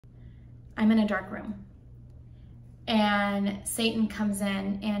I'm in a dark room and Satan comes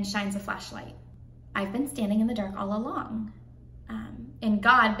in and shines a flashlight. I've been standing in the dark all along. And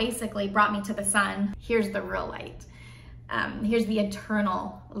God basically brought me to the sun. Here's the real light. Here's the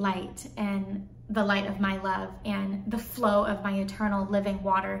eternal light and the light of my love and the flow of my eternal living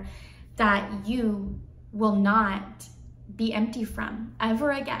water that you will not be empty from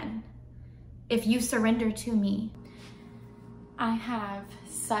ever again if you surrender to me. I have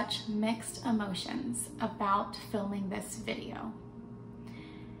such mixed emotions about filming this video.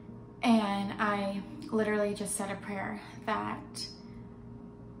 And I literally just said a prayer that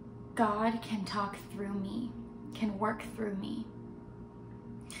God can talk through me, can work through me,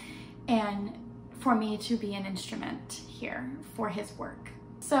 and for me to be an instrument here for his work.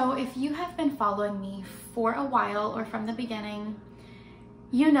 So if you have been following me for a while or from the beginning,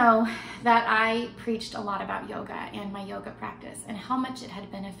 you know that I preached a lot about yoga and my yoga practice and how much it had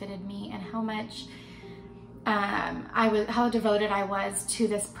benefited me and how much how devoted I was to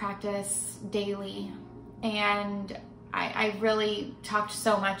this practice daily. And I really talked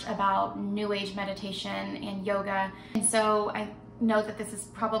so much about New Age meditation and yoga. And so I know that this is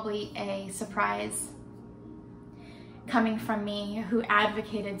probably a surprise coming from me who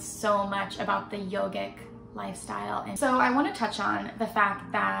advocated so much about the yogic lifestyle. And so I want to touch on the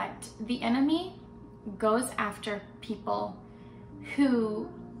fact that the enemy goes after people who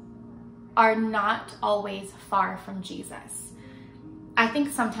are not always far from Jesus. I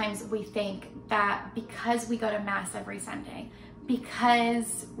think sometimes we think that because we go to Mass every Sunday,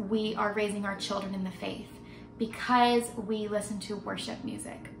 because we are raising our children in the faith, because we listen to worship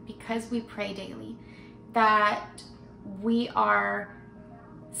music, because we pray daily, that we are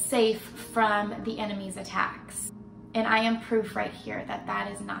safe from the enemy's attacks. And I am proof right here that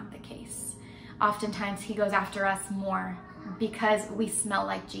that is not the case. Oftentimes he goes after us more because we smell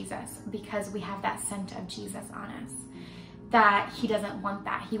like Jesus, because we have that scent of Jesus on us, that he doesn't want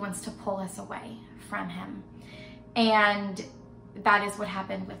that. He wants to pull us away from him. And that is what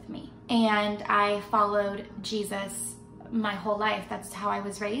happened with me. And I followed Jesus my whole life. That's how I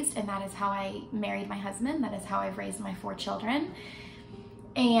was raised, and that is how I married my husband. That is how I've raised my 4 children.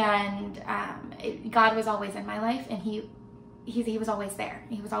 And God was always in my life, and he was always there.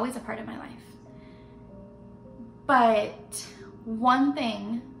 He was always a part of my life. But one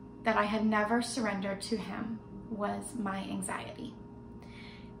thing that I had never surrendered to him was my anxiety.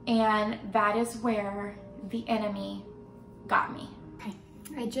 And that is where the enemy got me. Okay,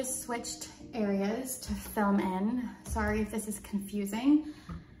 I just switched areas to film in. Sorry if this is confusing.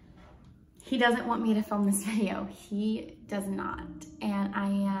 He doesn't want me to film this video. He does not. And I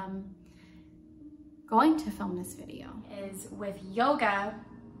am going to film this video. Is with yoga,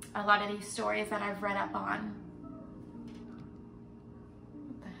 a lot of these stories that I've read up on.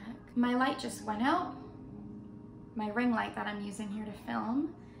 What the heck? My light just went out. My ring light that I'm using here to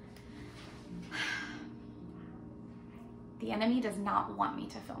film. The enemy does not want me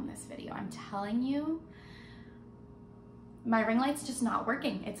to film this video. I'm telling you, my ring light's just not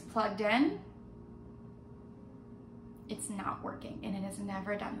working. It's plugged in. It's not working, and it has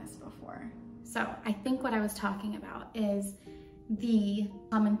never done this before. So I think what I was talking about is the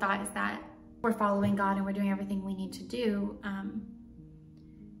common thought is that we're following God and we're doing everything we need to do.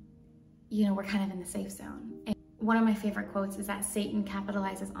 You know, we're kind of in the safe zone. And one of my favorite quotes is that Satan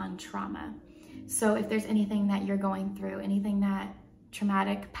capitalizes on trauma. So if there's anything that you're going through, anything that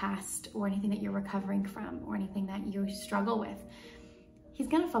traumatic past, or anything that you're recovering from, or anything that you struggle with, he's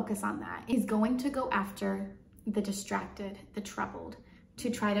going to focus on that. He's going to go after the distracted, the troubled, to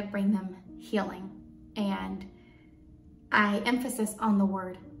try to bring them healing. And I emphasis on the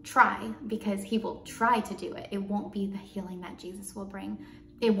word try, because he will try to do it. It won't be the healing that Jesus will bring.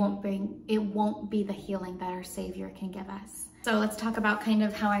 It won't be the healing that our Savior can give us. So let's talk about kind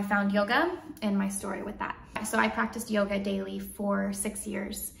of how I found yoga and my story with that. So I practiced yoga daily for 6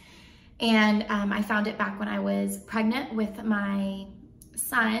 years. And I found it back when I was pregnant with my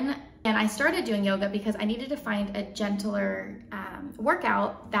son. And I started doing yoga because I needed to find a gentler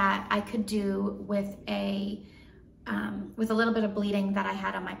workout that I could do with a little bit of bleeding that I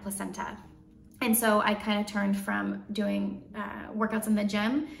had on my placenta. And so I kind of turned from doing workouts in the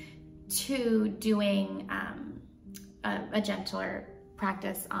gym to doing a gentler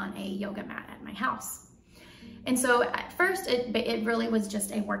practice on a yoga mat at my house. And so at first it really was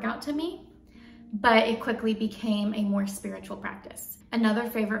just a workout to me, but it quickly became a more spiritual practice. Another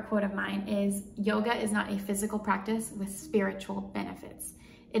favorite quote of mine is, yoga is not a physical practice with spiritual benefits.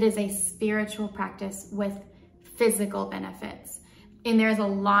 It is a spiritual practice with physical benefits. And there's a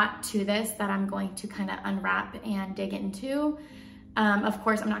lot to this that I'm going to kind of unwrap and dig into. Of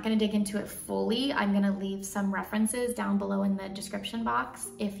course, I'm not going to dig into it fully. I'm going to leave some references down below in the description box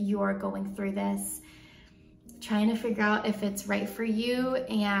if you are going through this, trying to figure out if it's right for you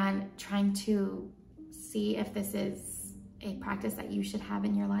and trying to see if this is a practice that you should have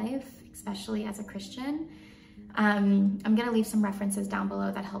in your life, especially as a Christian. I'm going to leave some references down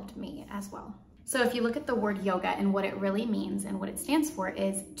below that helped me as well. So if you look at the word yoga and what it really means and what it stands for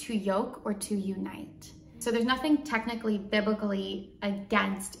is to yoke or to unite. So there's nothing technically biblically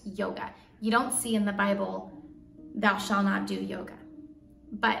against yoga. You don't see in the Bible, thou shalt not do yoga.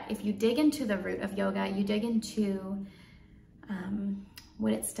 But if you dig into the root of yoga, you dig into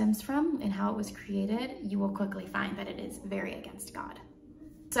what it stems from and how it was created, you will quickly find that it is very against God.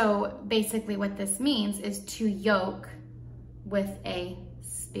 So basically what this means is to yoke with a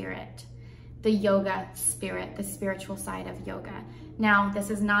spirit. The yoga spirit, the spiritual side of yoga. Now, this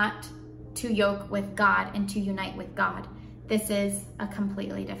is not to yoke with God and to unite with God. This is a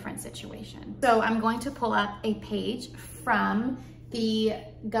completely different situation. So I'm going to pull up a page from the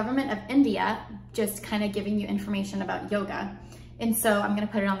government of India, just kind of giving you information about yoga. And so I'm going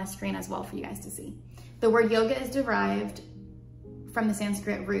to put it on the screen as well for you guys to see. The word yoga is derived from the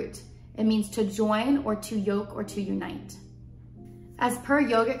Sanskrit root. It means to join or to yoke or to unite. As per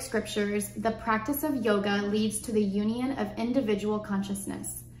yogic scriptures, the practice of yoga leads to the union of individual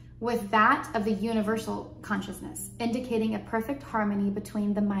consciousness with that of the universal consciousness, indicating a perfect harmony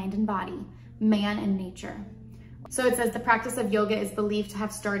between the mind and body, man and nature. So it says the practice of yoga is believed to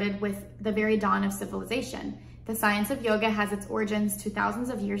have started with the very dawn of civilization. The science of yoga has its origins to thousands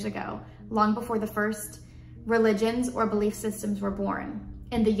of years ago, long before the first religions or belief systems were born.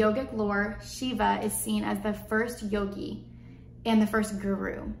 In the yogic lore, Shiva is seen as the first yogi and the first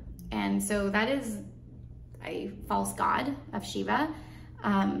guru. And so that is a false god of Shiva.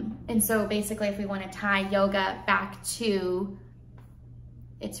 And so basically if we want to tie yoga back to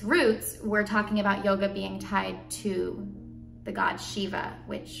its roots, we're talking about yoga being tied to the god Shiva,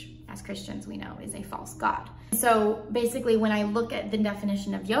 which as Christians we know is a false god. So basically when I look at the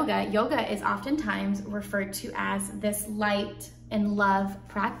definition of yoga, yoga is oftentimes referred to as this light and love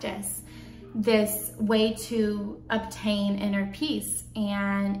practice, this way to obtain inner peace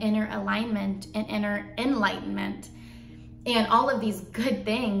and inner alignment and inner enlightenment. And all of these good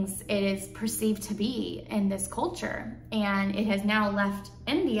things it is perceived to be in this culture. And it has now left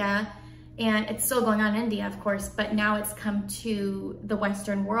India, and it's still going on in India, of course, but now it's come to the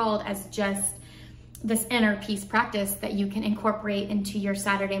Western world as just this inner peace practice that you can incorporate into your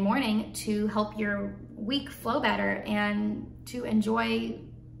Saturday morning to help your week flow better and to enjoy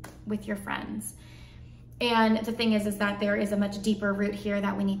with your friends. And the thing is that there is a much deeper root here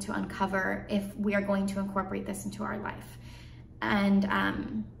that we need to uncover if we are going to incorporate this into our life.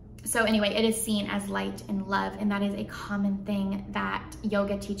 And so anyway, it is seen as light and love, and that is a common thing that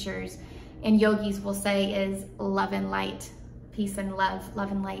yoga teachers and yogis will say is love and light, peace and love,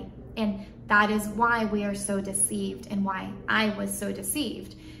 love and light. And that is why we are so deceived, and why I was so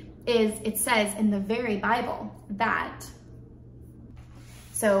deceived, is it says in the very Bible that,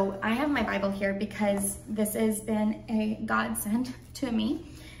 so I have my Bible here because this has been a godsend to me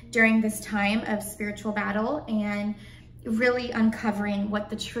during this time of spiritual battle and really uncovering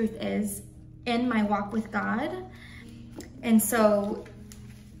what the truth is in my walk with God. And so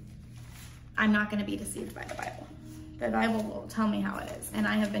I'm not going to be deceived by the Bible. The Bible will tell me how it is. And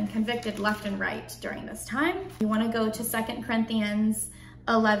I have been convicted left and right during this time. You want to go to 2 Corinthians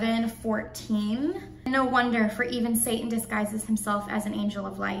 11:14. No wonder, for even Satan disguises himself as an angel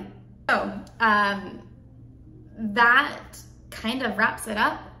of light. So that kind of wraps it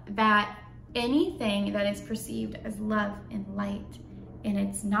up, that anything that is perceived as love and light and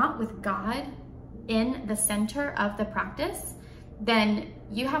it's not with God in the center of the practice, then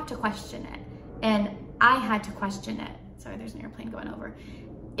you have to question it. And I had to question it. Sorry, there's an airplane going over.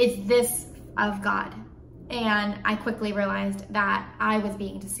 Is this of God? And I quickly realized that I was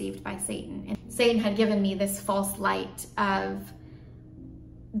being deceived by Satan. And Satan had given me this false light of,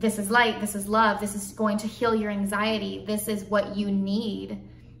 this is light, this is love, this is going to heal your anxiety, this is what you need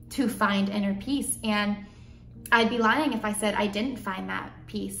to find inner peace. And I'd be lying if I said I didn't find that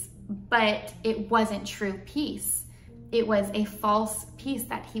peace, but it wasn't true peace. It was a false peace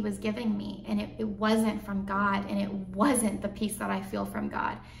that he was giving me, and it wasn't from God, and it wasn't the peace that I feel from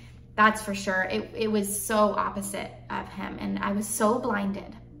God. That's for sure. It was so opposite of him, and I was so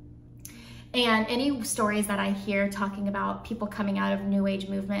blinded. And any stories that I hear talking about people coming out of New Age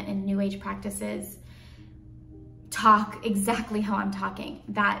movement and New Age practices talk exactly how I'm talking,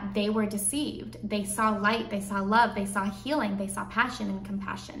 that they were deceived. They saw light, they saw love, they saw healing, they saw passion and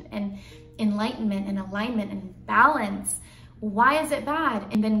compassion and enlightenment and alignment and balance Why is it bad?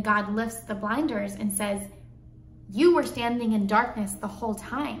 And then God lifts the blinders and says, you were standing in darkness the whole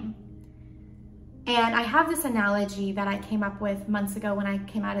time. And I have this analogy that I came up with months ago when I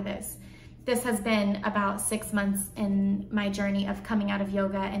came out of this. This has been about 6 months in my journey of coming out of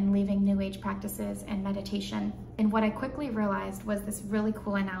yoga and leaving New Age practices and meditation. And what I quickly realized was this really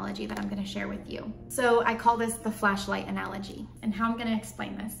cool analogy that I'm going to share with you. So I call this the flashlight analogy. And how I'm going to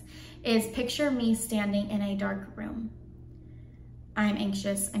explain this is, picture me standing in a dark room. I'm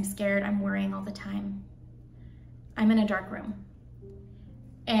anxious, I'm scared, I'm worrying all the time. I'm in a dark room.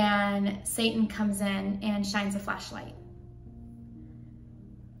 And Satan comes in and shines a flashlight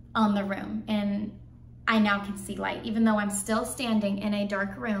on the room, and I now can see light. Even though I'm still standing in a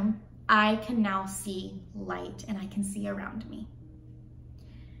dark room, I can now see light and I can see around me.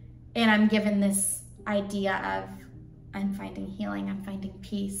 And I'm given this idea of, I'm finding healing, I'm finding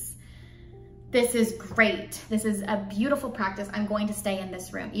peace. This is great. This is a beautiful practice. I'm going to stay in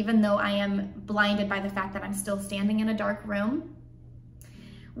this room, even though I am blinded by the fact that I'm still standing in a dark room.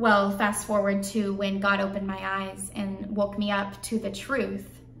 Well, fast forward to when God opened my eyes and woke me up to the truth.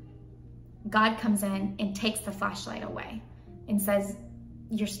 God comes in and takes the flashlight away and says,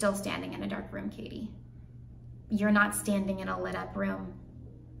 you're still standing in a dark room, Katie. You're not standing in a lit up room.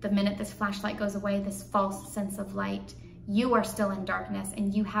 The minute this flashlight goes away, this false sense of light, you are still in darkness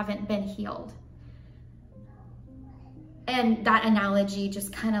and you haven't been healed. And that analogy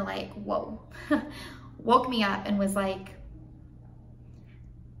just kind of like, whoa, woke me up and was like,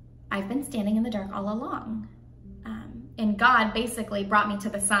 I've been standing in the dark all along. And God basically brought me to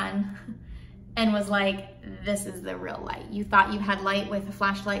the sun and was like, this is the real light. You thought you had light with a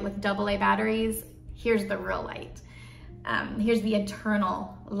flashlight with AA batteries. Here's the real light. Here's the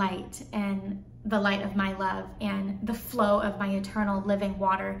eternal light and the light of my love and the flow of my eternal living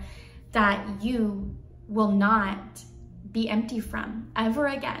water that you will not be empty from ever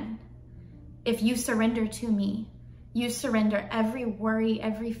again. If you surrender to me, you surrender every worry,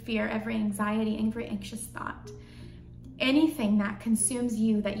 every fear, every anxiety, every anxious thought. Anything that consumes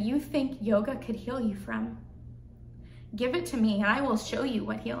you that you think yoga could heal you from, give it to me and I will show you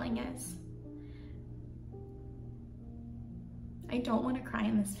what healing is. I don't want to cry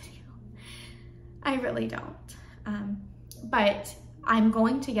in this video. I really don't. But I'm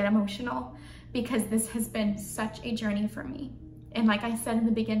going to get emotional because this has been such a journey for me. And like I said in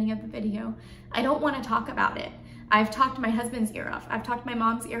the beginning of the video, I don't want to talk about it. I've talked my husband's ear off. I've talked my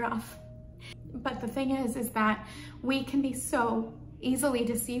mom's ear off. But the thing is that we can be so easily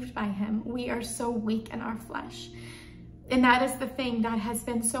deceived by him. We are so weak in our flesh. And that is the thing that has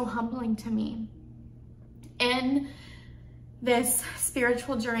been so humbling to me in this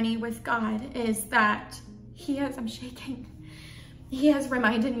spiritual journey with God, is that I'm shaking. He has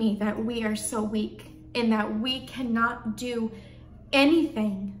reminded me that we are so weak and that we cannot do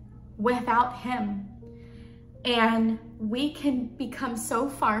anything without him. And we can become so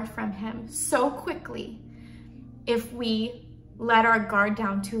far from him so quickly if we let our guard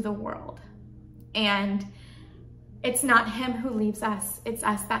down to the world. And it's not him who leaves us, it's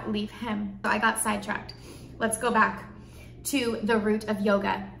us that leave him. So I got sidetracked. Let's go back to the root of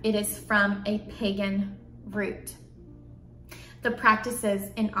yoga. It is from a pagan root. The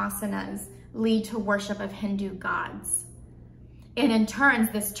practices and asanas lead to worship of Hindu gods. And in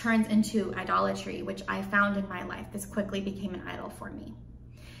turns, this turns into idolatry, which I found in my life. This quickly became an idol for me.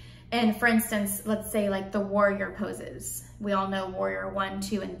 And for instance, let's say like the warrior poses. We all know warrior 1,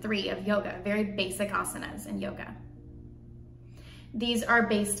 2, and 3 of yoga, very basic asanas in yoga. These are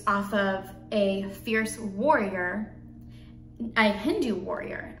based off of a fierce warrior, a Hindu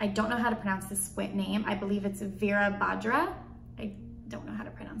warrior. I don't know how to pronounce this name. I believe it's Virabhadra. I don't know how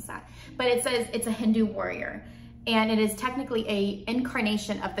to pronounce that, but it says it's a Hindu warrior. And it is technically an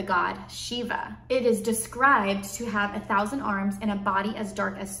incarnation of the god Shiva. It is described to have 1,000 arms and a body as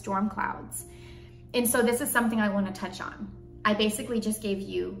dark as storm clouds. And so this is something I want to touch on. I basically just gave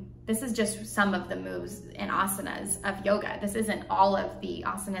you, this is just some of the moves and asanas of yoga. This isn't all of the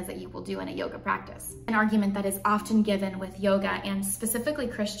asanas that you will do in a yoga practice. An argument that is often given with yoga, and specifically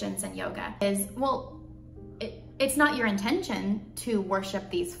Christians in yoga, is, well, it's not your intention to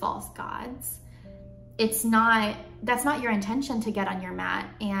worship these false gods. That's not your intention to get on your mat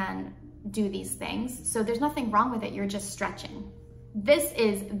and do these things. So there's nothing wrong with it. You're just stretching. This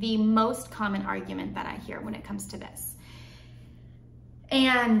is the most common argument that I hear when it comes to this.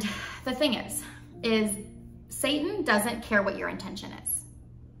 And the thing is Satan doesn't care what your intention is.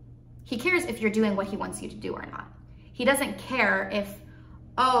 He cares if you're doing what he wants you to do or not. He doesn't care if,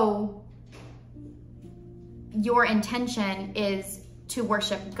 oh, your intention is to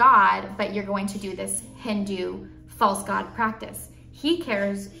worship God, but you're going to do this Hindu false god practice. He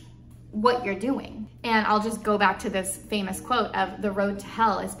cares what you're doing. And I'll just go back to this famous quote of the road to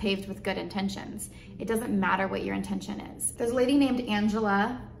hell is paved with good intentions. It doesn't matter what your intention is. There's a lady named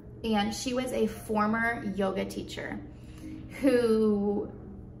Angela, and she was a former yoga teacher who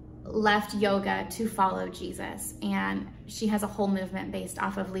left yoga to follow Jesus. And she has a whole movement based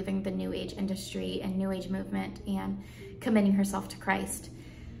off of leaving the New Age industry and New Age movement and committing herself to Christ.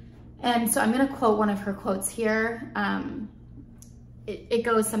 And so I'm going to quote one of her quotes here. It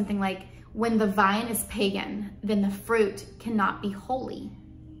goes something like, when the vine is pagan, then the fruit cannot be holy.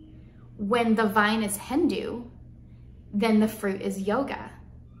 When the vine is Hindu, then the fruit is yoga.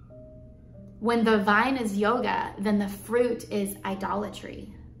 When the vine is yoga, then the fruit is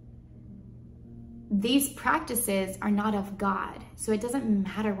idolatry. These practices are not of God, so it doesn't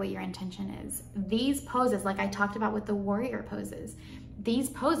matter what your intention is. These poses, like I talked about with the warrior poses, these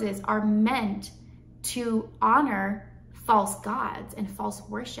poses are meant to honor false gods and false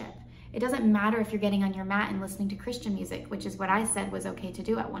worship. It doesn't matter if you're getting on your mat and listening to Christian music, which is what I said was okay to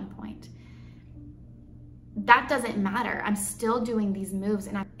do at one point. That doesn't matter. I'm still doing these moves,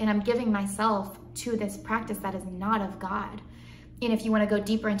 and I'm giving myself to this practice that is not of God. And if you want to go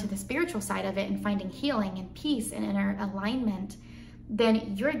deeper into the spiritual side of it and finding healing and peace and inner alignment,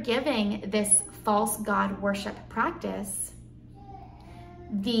 then you're giving this false god worship practice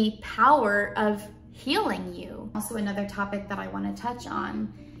the power of healing you. Also, another topic that I want to touch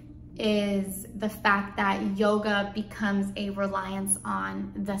on is the fact that yoga becomes a reliance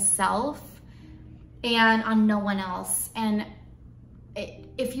on the self and on no one else. And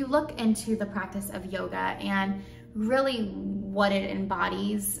if you look into the practice of yoga and really what it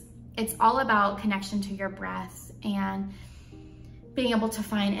embodies, it's all about connection to your breath and being able to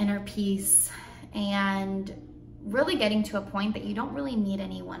find inner peace and really getting to a point that you don't really need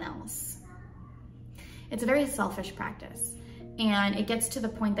anyone else. It's a very selfish practice, and it gets to the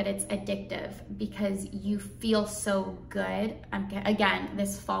point that it's addictive because you feel so good. Again,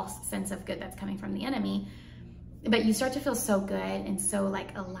 this false sense of good that's coming from the enemy, but you start to feel so good and so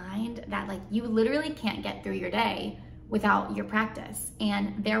like aligned that like you literally can't get through your day without your practice.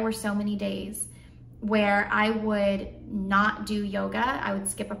 And there were so many days where I would not do yoga. I would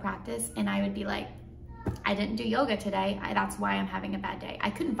skip a practice and I would be like, I didn't do yoga today. That's why I'm having a bad day. I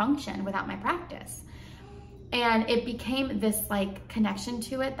couldn't function without my practice. And it became this like connection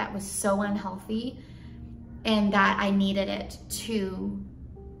to it that was so unhealthy, and that I needed it to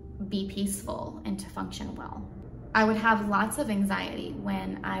be peaceful and to function well. I would have lots of anxiety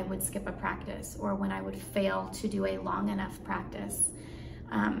when I would skip a practice or when I would fail to do a long enough practice.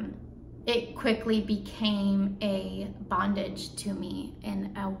 It quickly became a bondage to me,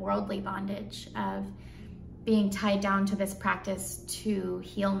 and a worldly bondage of being tied down to this practice to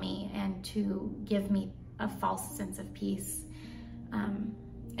heal me and to give me a false sense of peace.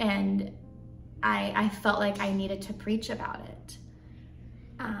 And I felt like I needed to preach about it.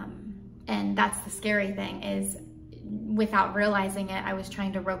 And that's the scary thing, is without realizing it, I was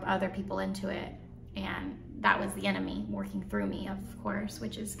trying to rope other people into it. And that was the enemy working through me, of course,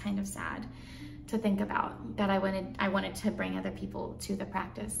 which is kind of sad to think about, that I wanted to bring other people to the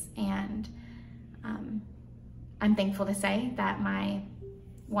practice. And I'm thankful to say that my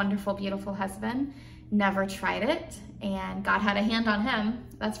wonderful, beautiful husband never tried it, and God had a hand on him,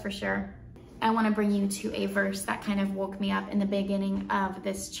 that's for sure. I want to bring you to a verse that kind of woke me up in the beginning of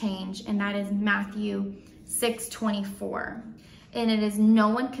this change, and that is Matthew 6:24. And it is, no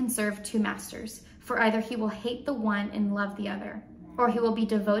one can serve two masters, for either he will hate the one and love the other, or he will be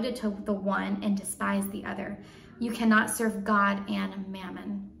devoted to the one and despise the other. You cannot serve God and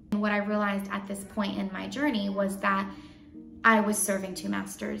mammon. And what I realized at this point in my journey was that I was serving two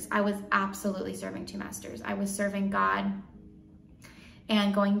masters. I was absolutely serving two masters. I was serving God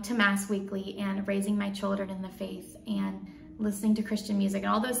and going to mass weekly and raising my children in the faith and listening to Christian music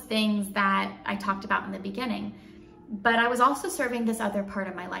and all those things that I talked about in the beginning. But I was also serving this other part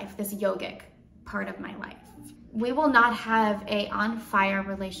of my life, this yogic part of my life. We will not have a on-fire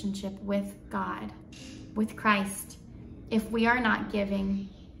relationship with God, with Christ, if we are not giving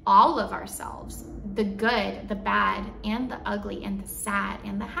all of ourselves, the good, the bad, and the ugly, and the sad,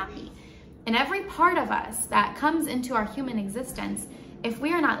 and the happy. And every part of us that comes into our human existence, if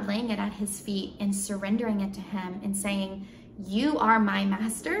we are not laying it at his feet and surrendering it to him and saying, you are my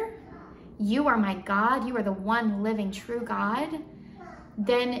master, you are my God, you are the one living true God,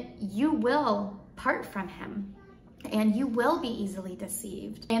 then you will part from him and you will be easily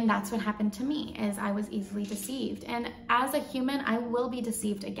deceived. And that's what happened to me, is I was easily deceived. And as a human, I will be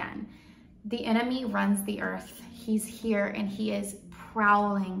deceived again. The enemy runs the earth. He's here and he is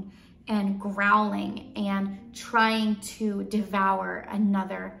prowling and growling and trying to devour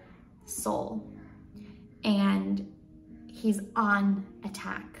another soul. And he's on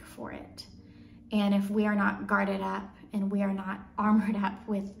attack for it. And if we are not guarded up and we are not armored up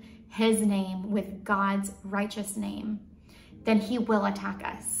with his name, with God's righteous name, then he will attack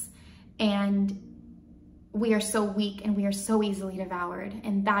us. And we are so weak and we are so easily devoured.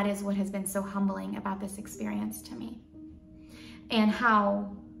 And that is what has been so humbling about this experience to me. And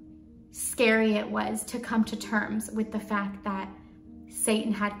how scary it was to come to terms with the fact that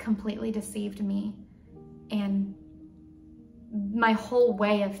Satan had completely deceived me and my whole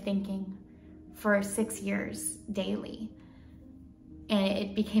way of thinking for 6 years daily. And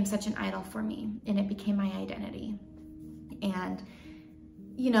it became such an idol for me, and it became my identity. And,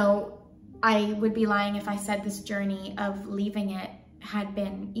 you know, I would be lying if I said this journey of leaving it had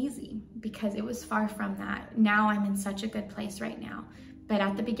been easy, because it was far from that. Now I'm in such a good place right now. But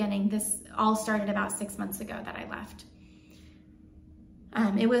at the beginning, this all started about 6 months ago that I left.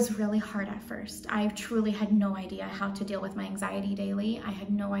 It was really hard at first. I truly had no idea how to deal with my anxiety daily. I had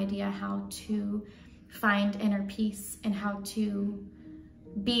no idea how to find inner peace and how to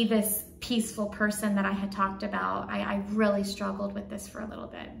be this peaceful person that I had talked about. I really struggled with this for a little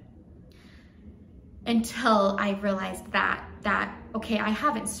bit, until I realized that okay, I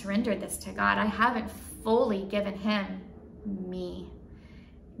haven't surrendered this to God. I haven't fully given him me,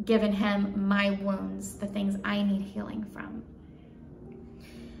 given him my wounds, the things I need healing from.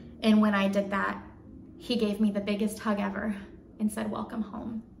 And when I did that, he gave me the biggest hug ever and said, welcome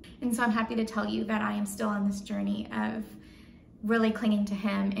home. And so I'm happy to tell you that I am still on this journey of really clinging to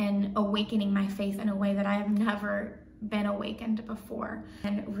him and awakening my faith in a way that I have never been awakened before,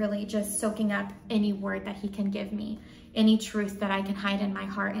 and really just soaking up any word that he can give me, any truth that I can hide in my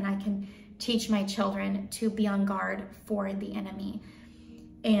heart, and I can teach my children to be on guard for the enemy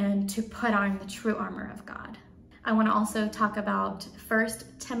and to put on the true armor of God. I want to also talk about 1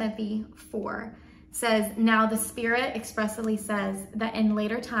 Timothy 4. It says, now the Spirit expressly says that in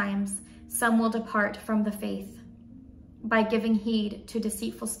later times some will depart from the faith by giving heed to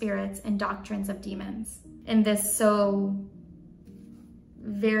deceitful spirits and doctrines of demons. And this so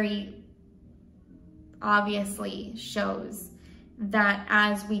very obviously shows that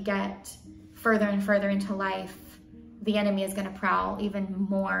as we get further and further into life, the enemy is going to prowl even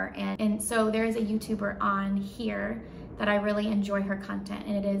more. And so there is a YouTuber on here that I really enjoy her content,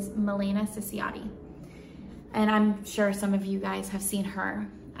 and it is Melina Ciciotti. And I'm sure some of you guys have seen her.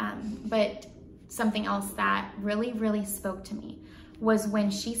 But something else that really, really spoke to me was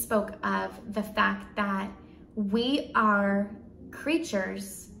when she spoke of the fact that we are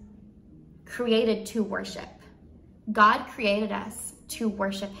creatures created to worship. God created us to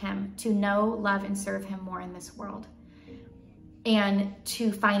worship him, to know, love, and serve him more in this world, and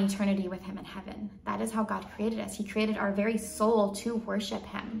to find eternity with him in heaven. That is how God created us. He created our very soul to worship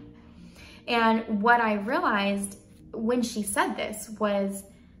him. And what I realized when she said this was,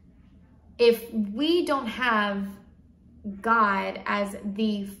 if we don't have God as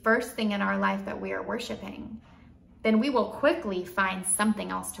the first thing in our life that we are worshiping, then we will quickly find something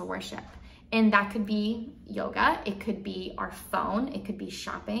else to worship. And that could be yoga, it could be our phone, it could be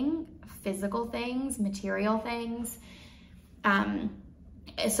shopping, physical things, material things,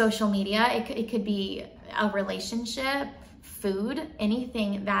 social media, it could be a relationship, food,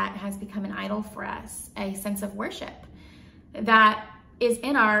 anything that has become an idol for us, a sense of worship that is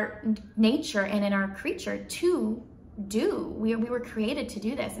in our nature and in our creature to do. We were created to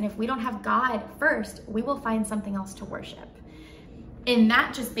do this. And if we don't have God first, we will find something else to worship. And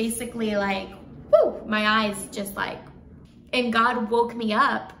that just basically like, whoo, my eyes just like, and God woke me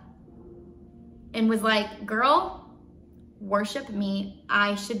up and was like, girl, worship me.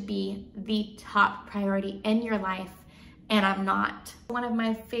 I should be the top priority in your life, and I'm not. One of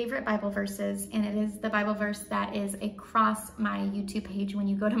my favorite Bible verses, and it is the Bible verse that is across my YouTube page when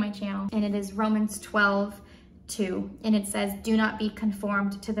you go to my channel, and it is Romans 12:2, and it says, do not be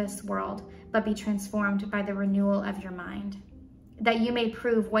conformed to this world, but be transformed by the renewal of your mind, that you may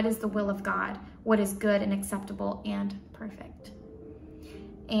prove what is the will of God, what is good and acceptable and perfect.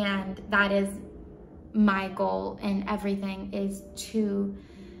 And that is my goal in everything, is to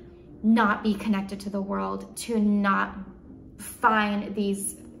not be connected to the world, to not find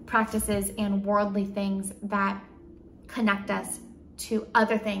these practices and worldly things that connect us to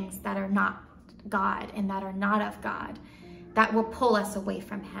other things that are not God and that are not of God, that will pull us away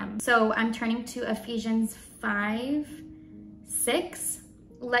from him. So I'm turning to Ephesians 5:6.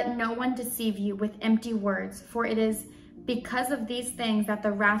 Let no one deceive you with empty words, for it is because of these things that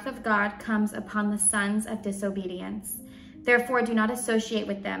the wrath of God comes upon the sons of disobedience. Therefore, do not associate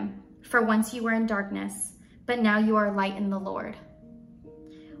with them. For once you were in darkness, but now you are light in the Lord.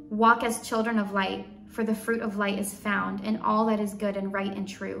 Walk as children of light, for the fruit of light is found in all that is good and right and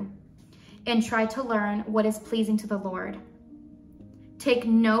true. And try to learn what is pleasing to the Lord. Take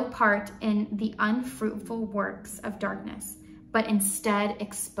no part in the unfruitful works of darkness, but instead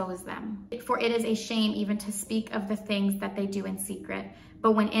expose them. For it is a shame even to speak of the things that they do in secret.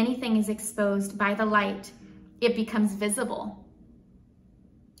 But when anything is exposed by the light, it becomes visible.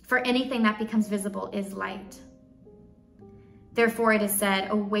 For anything that becomes visible is light. Therefore it is said,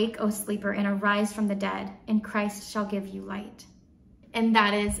 awake, O sleeper, and arise from the dead, and Christ shall give you light. And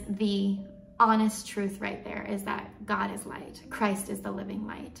that is the honest truth right there, is that God is light. Christ is the living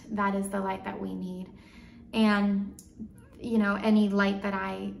light. That is the light that we need. And, you know, any light that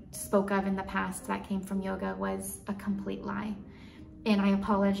I spoke of in the past that came from yoga was a complete lie. And I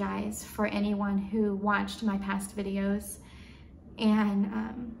apologize for anyone who watched my past videos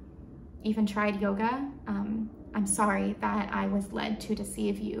and even tried yoga. I'm sorry that I was led to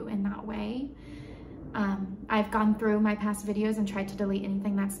deceive you in that way. I've gone through my past videos and tried to delete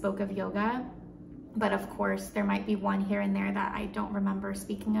anything that spoke of yoga, but of course there might be one here and there that I don't remember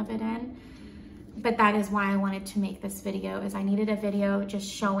speaking of it in. But that is why I wanted to make this video, is I needed a video just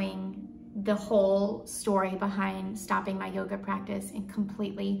showing the whole story behind stopping my yoga practice and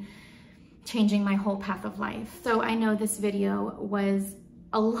completely changing my whole path of life. So I know this video was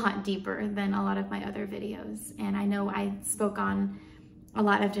a lot deeper than a lot of my other videos. And I know I spoke on a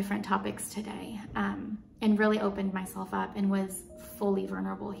lot of different topics today and really opened myself up and was fully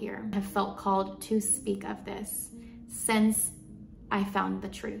vulnerable here. I have felt called to speak of this since I found the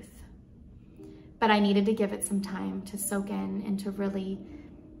truth. But I needed to give it some time to soak in and to really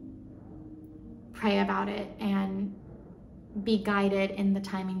pray about it and be guided in the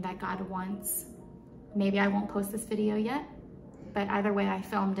timing that God wants. Maybe I won't post this video yet, but either way I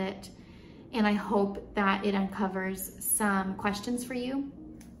filmed it, and I hope that it uncovers some questions for you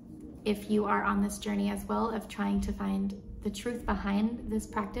if you are on this journey as well of trying to find the truth behind this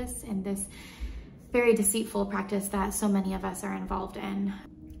practice and this very deceitful practice that so many of us are involved in.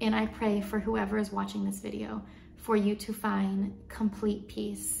 And I pray for whoever is watching this video for you to find complete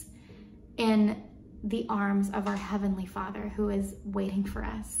peace in the arms of our Heavenly Father who is waiting for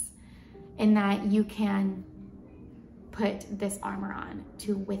us, and that you can put this armor on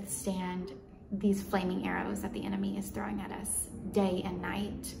to withstand these flaming arrows that the enemy is throwing at us day and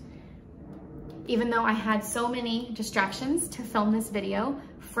night. Even though I had so many distractions to film this video,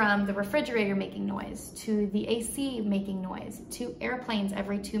 from the refrigerator making noise, to the AC making noise, to airplanes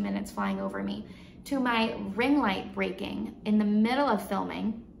every 2 minutes flying over me, to my ring light breaking in the middle of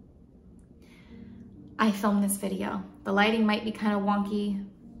filming, I filmed this video. The lighting might be kind of wonky.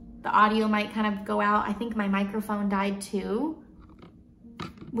 The audio might kind of go out. I think my microphone died too,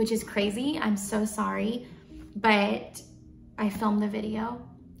 which is crazy. I'm so sorry, but I filmed the video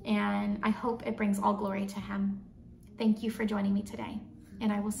and I hope it brings all glory to Him. Thank you for joining me today,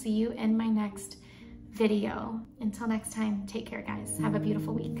 and I will see you in my next video. Until next time, take care, guys. Have a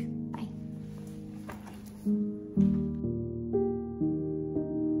beautiful week. Bye.